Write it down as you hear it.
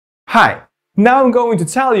Hi, now I'm going to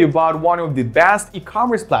tell you about one of the best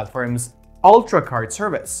e-commerce platforms, UltraCart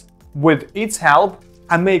service. With its help,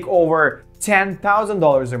 I make over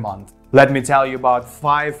 $10,000 a month. Let me tell you about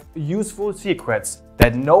 5 useful secrets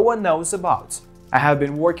that no one knows about. I have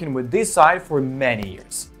been working with this site for many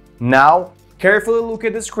years. Now, carefully look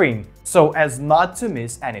at the screen so as not to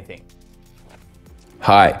miss anything.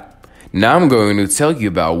 Hi, now I'm going to tell you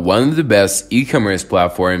about one of the best e-commerce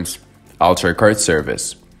platforms, UltraCart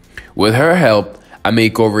service. With her help, I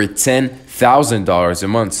make over $10,000 a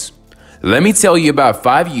month. Let me tell you about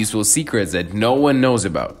 5 useful secrets that no one knows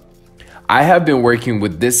about. I have been working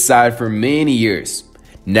with this site for many years.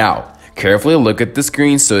 Now, carefully look at the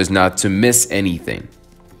screen so as not to miss anything.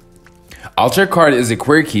 UltraCart is a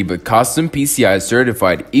quirky but custom PCI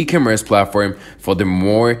certified e-commerce platform for the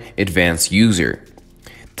more advanced user.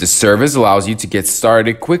 The service allows you to get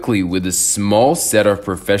started quickly with a small set of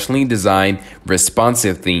professionally designed,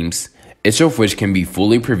 responsive themes, each of which can be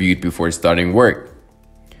fully previewed before starting work.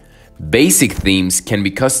 Basic themes can be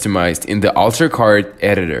customized in the UltraCart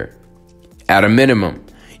editor. At a minimum,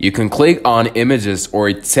 you can click on images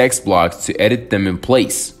or text blocks to edit them in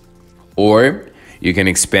place. Or you can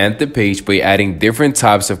expand the page by adding different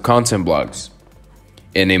types of content blocks.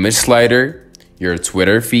 An image slider, your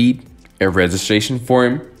Twitter feed, a registration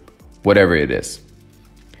form, whatever it is.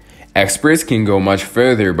 Experts can go much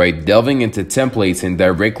further by delving into templates and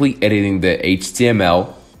directly editing the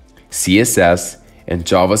HTML, CSS, and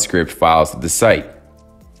JavaScript files of the site.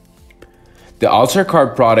 The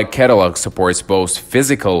UltraCart product catalog supports both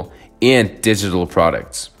physical and digital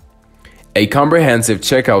products. A comprehensive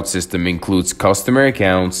checkout system includes customer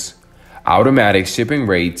accounts, automatic shipping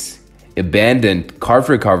rates, abandoned cart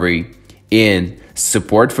recovery, and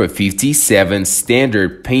support for 57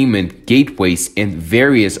 standard payment gateways and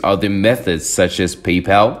various other methods such as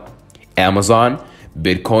PayPal, Amazon,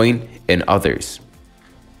 Bitcoin, and others.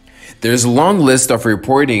 There's a long list of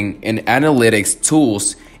reporting and analytics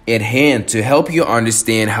tools at hand to help you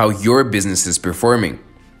understand how your business is performing.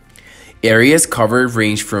 Areas covered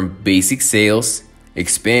range from basic sales,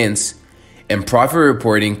 expense, and profit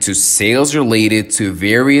reporting to sales related to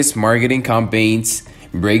various marketing campaigns,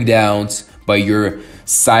 breakdowns by your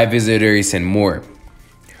site visitors, and more.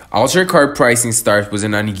 UltraCart pricing starts with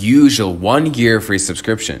an unusual 1-year free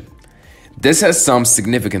subscription. This has some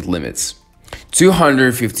significant limits: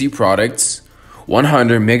 250 products,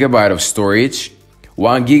 100 megabyte of storage,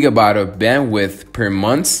 1 gigabyte of bandwidth per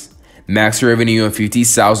month, max revenue of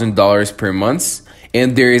 $50,000 per month,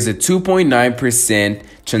 and there is a 2.9%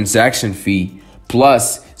 transaction fee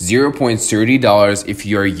plus $0.30 if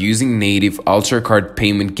you are using native UltraCart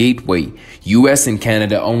payment gateway, US and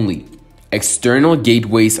Canada only. External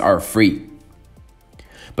gateways are free.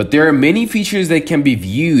 But there are many features that can be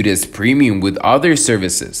viewed as premium with other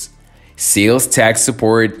services: sales tax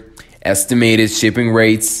support, estimated shipping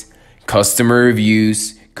rates, customer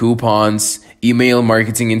reviews, coupons, email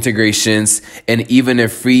marketing integrations, and even a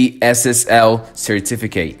free SSL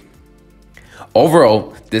certificate.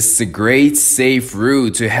 Overall, this is a great, safe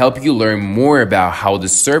route to help you learn more about how the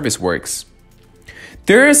service works.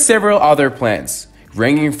 There are several other plans,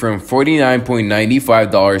 ranging from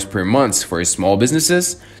 $49.95 per month for small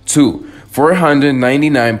businesses to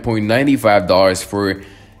 $499.95 for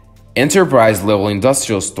enterprise-level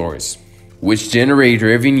industrial stores, which generate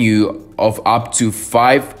revenue of up to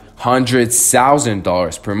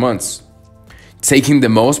 $500,000 per month. Taking the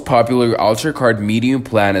most popular UltraCart Medium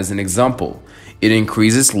plan as an example, it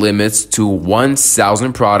increases limits to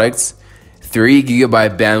 1,000 products, 3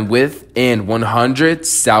 gigabyte bandwidth, and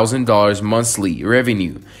 $100,000 monthly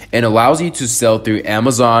revenue, and allows you to sell through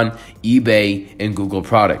Amazon, eBay, and Google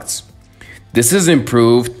products. This is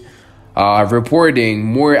improved reporting,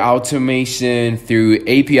 more automation through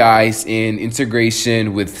APIs, and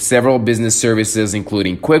integration with several business services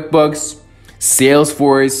including QuickBooks,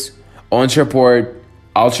 Salesforce, OnShopPort,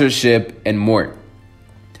 UltraShip, and more.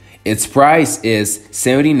 Its price is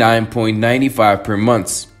 $79.95 per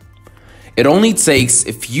month. It only takes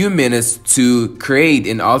a few minutes to create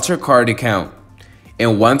an UltraCart account,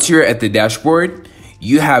 and once you're at the dashboard,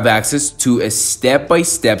 you have access to a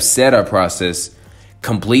step-by-step setup process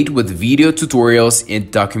complete with video tutorials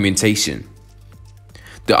and documentation.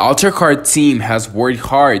 The UltraCart team has worked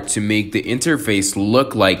hard to make the interface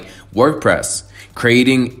look like WordPress,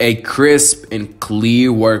 creating a crisp and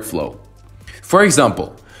clear workflow. For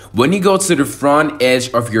example, when you go to the front edge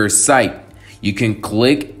of your site, you can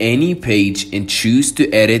click any page and choose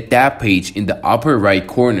to edit that page in the upper right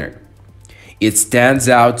corner. It stands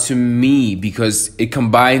out to me because it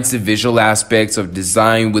combines the visual aspects of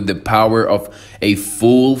design with the power of a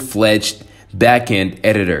full-fledged backend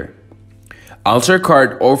editor.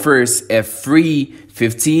 UltraCart offers a free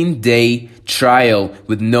 15-day trial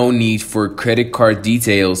with no need for credit card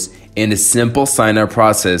details, and a simple sign-up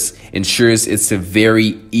process ensures it's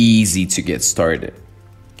very easy to get started.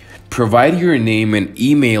 Provide your name and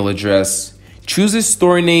email address, choose a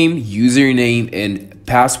store name, username, and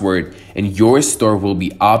password, and your store will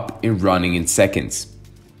be up and running in seconds.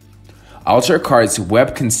 UltraCart's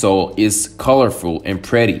web console is colorful and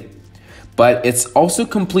pretty, but it's also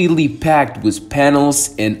completely packed with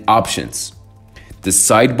panels and options. The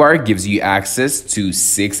sidebar gives you access to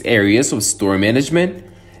 6 areas of store management.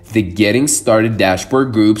 The Getting Started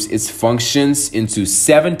dashboard groups its functions into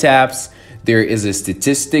 7 tabs. There is a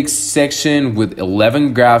statistics section with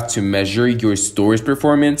 11 graphs to measure your store's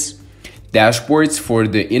performance, dashboards for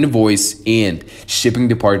the invoice and shipping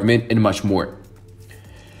department, and much more.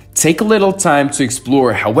 Take a little time to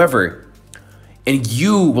explore, however, and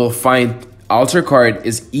you will find UltraCart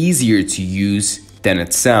is easier to use than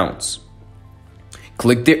it sounds.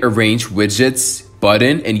 Click the Arrange Widgets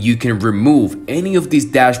button and you can remove any of these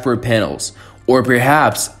dashboard panels or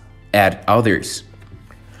perhaps add others.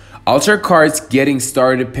 UltraCart's Getting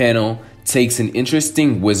Started panel takes an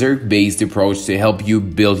interesting wizard-based approach to help you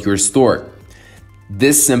build your store.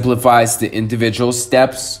 This simplifies the individual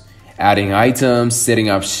steps, adding items, setting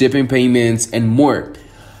up shipping payments, and more,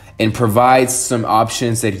 and provides some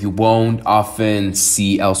options that you won't often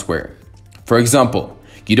see elsewhere. For example,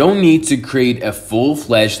 you don't need to create a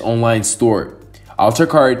full-fledged online store.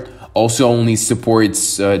 UltraCart also only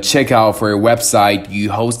supports checkout for a website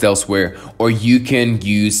you host elsewhere, or you can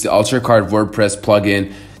use the UltraCart WordPress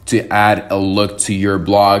plugin to add a look to your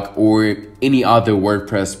blog or any other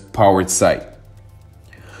WordPress-powered site.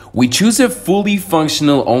 We choose a fully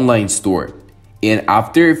functional online store, and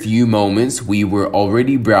after a few moments, we were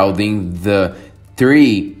already browsing the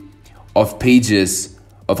 3 pages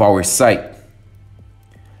of our site.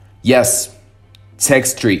 Yes,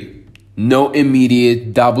 text tree. No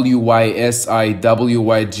immediate WYSIWYG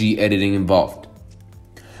editing involved.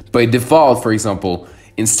 By default, for example,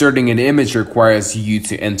 inserting an image requires you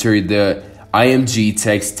to enter the IMG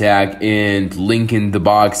text tag and link in the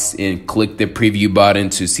box and click the preview button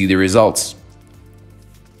to see the results.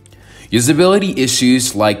 Usability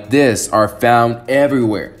issues like this are found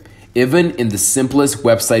everywhere, even in the simplest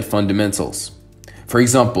website fundamentals. For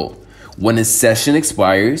example, when a session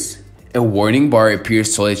expires, a warning bar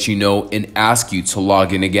appears to let you know and ask you to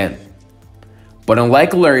log in again. But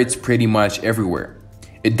unlike alerts pretty much everywhere,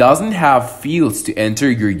 it doesn't have fields to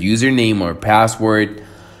enter your username or password,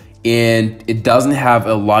 and it doesn't have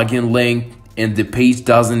a login link, and the page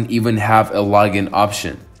doesn't even have a login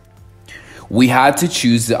option. We had to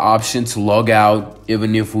choose the option to log out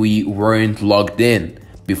even if we weren't logged in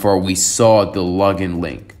before we saw the login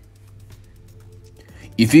link.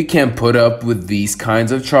 If you can put up with these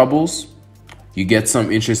kinds of troubles, you get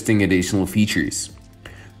some interesting additional features.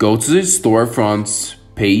 Go to the storefronts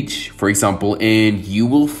page, for example, and you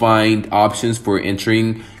will find options for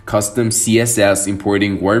entering custom CSS,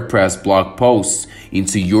 importing WordPress blog posts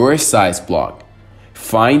into your size blog,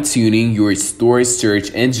 fine-tuning your store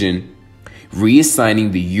search engine,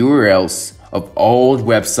 reassigning the URLs of old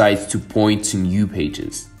websites to point to new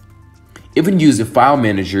pages. Even use a file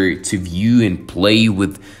manager to view and play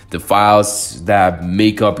with the files that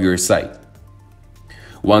make up your site.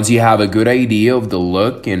 Once you have a good idea of the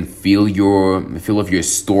look and feel of your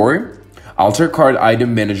store, UltraCart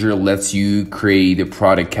Item Manager lets you create a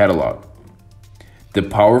product catalog. The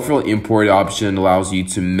powerful import option allows you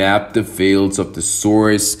to map the fields of the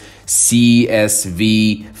source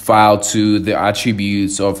CSV file to the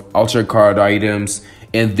attributes of UltraCart items,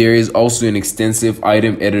 and there is also an extensive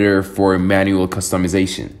item editor for manual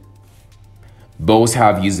customization. Both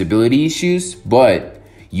have usability issues, but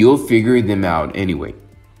you'll figure them out anyway.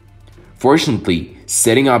 Fortunately,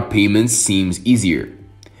 setting up payments seems easier.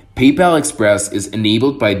 PayPal Express is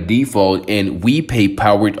enabled by default, and WePay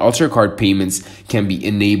powered UltraCart payments can be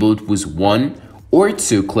enabled with 1 or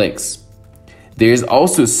 2 clicks. There is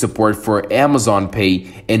also support for Amazon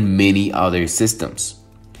Pay and many other systems.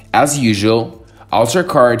 As usual,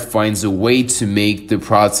 UltraCart finds a way to make the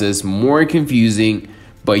process more confusing,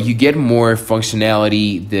 but you get more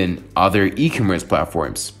functionality than other e-commerce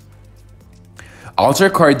platforms.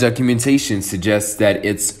 UltraCart documentation suggests that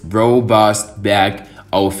its robust back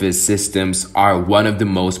office systems are one of the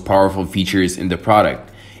most powerful features in the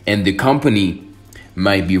product, and the company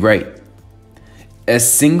might be right. A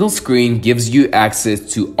single screen gives you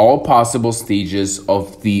access to all possible stages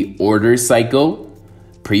of the order cycle: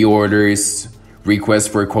 pre-orders, requests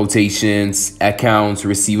for quotations, accounts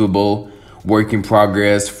receivable, work in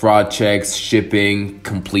progress, fraud checks, shipping,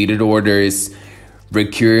 completed orders,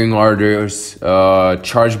 recurring orders,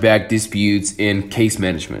 chargeback disputes, and case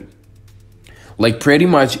management. Like pretty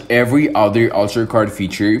much every other UltraCart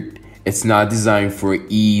feature, it's not designed for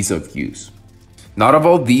ease of use. Not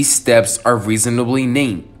all of these steps are reasonably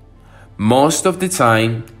named. Most of the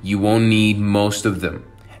time, you won't need most of them.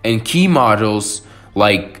 And key modules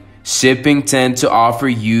like shipping tend to offer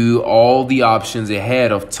you all the options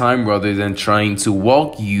ahead of time rather than trying to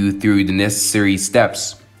walk you through the necessary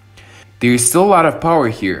steps. There is still a lot of power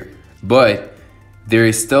here, but there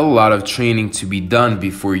is still a lot of training to be done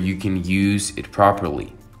before you can use it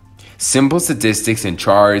properly. Simple statistics and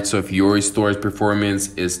charts of your store's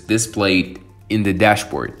performance is displayed in the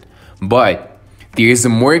dashboard, but there is a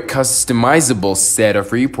more customizable set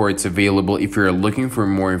of reports available if you're looking for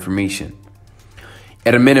more information.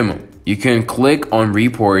 At a minimum, you can click on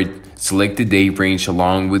Report, select the date range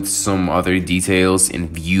along with some other details, and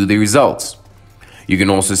view the results. You can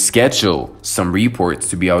also schedule some reports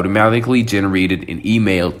to be automatically generated in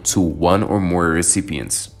email to one or more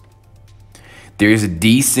recipients. There is a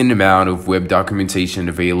decent amount of web documentation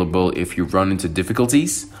available if you run into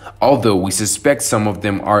difficulties, although we suspect some of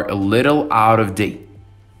them are a little out of date.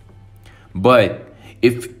 But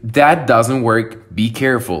if that doesn't work, be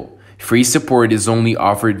careful. Free support is only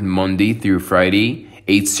offered Monday through Friday,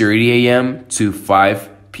 8:30 a.m. to 5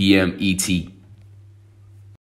 p.m. ET.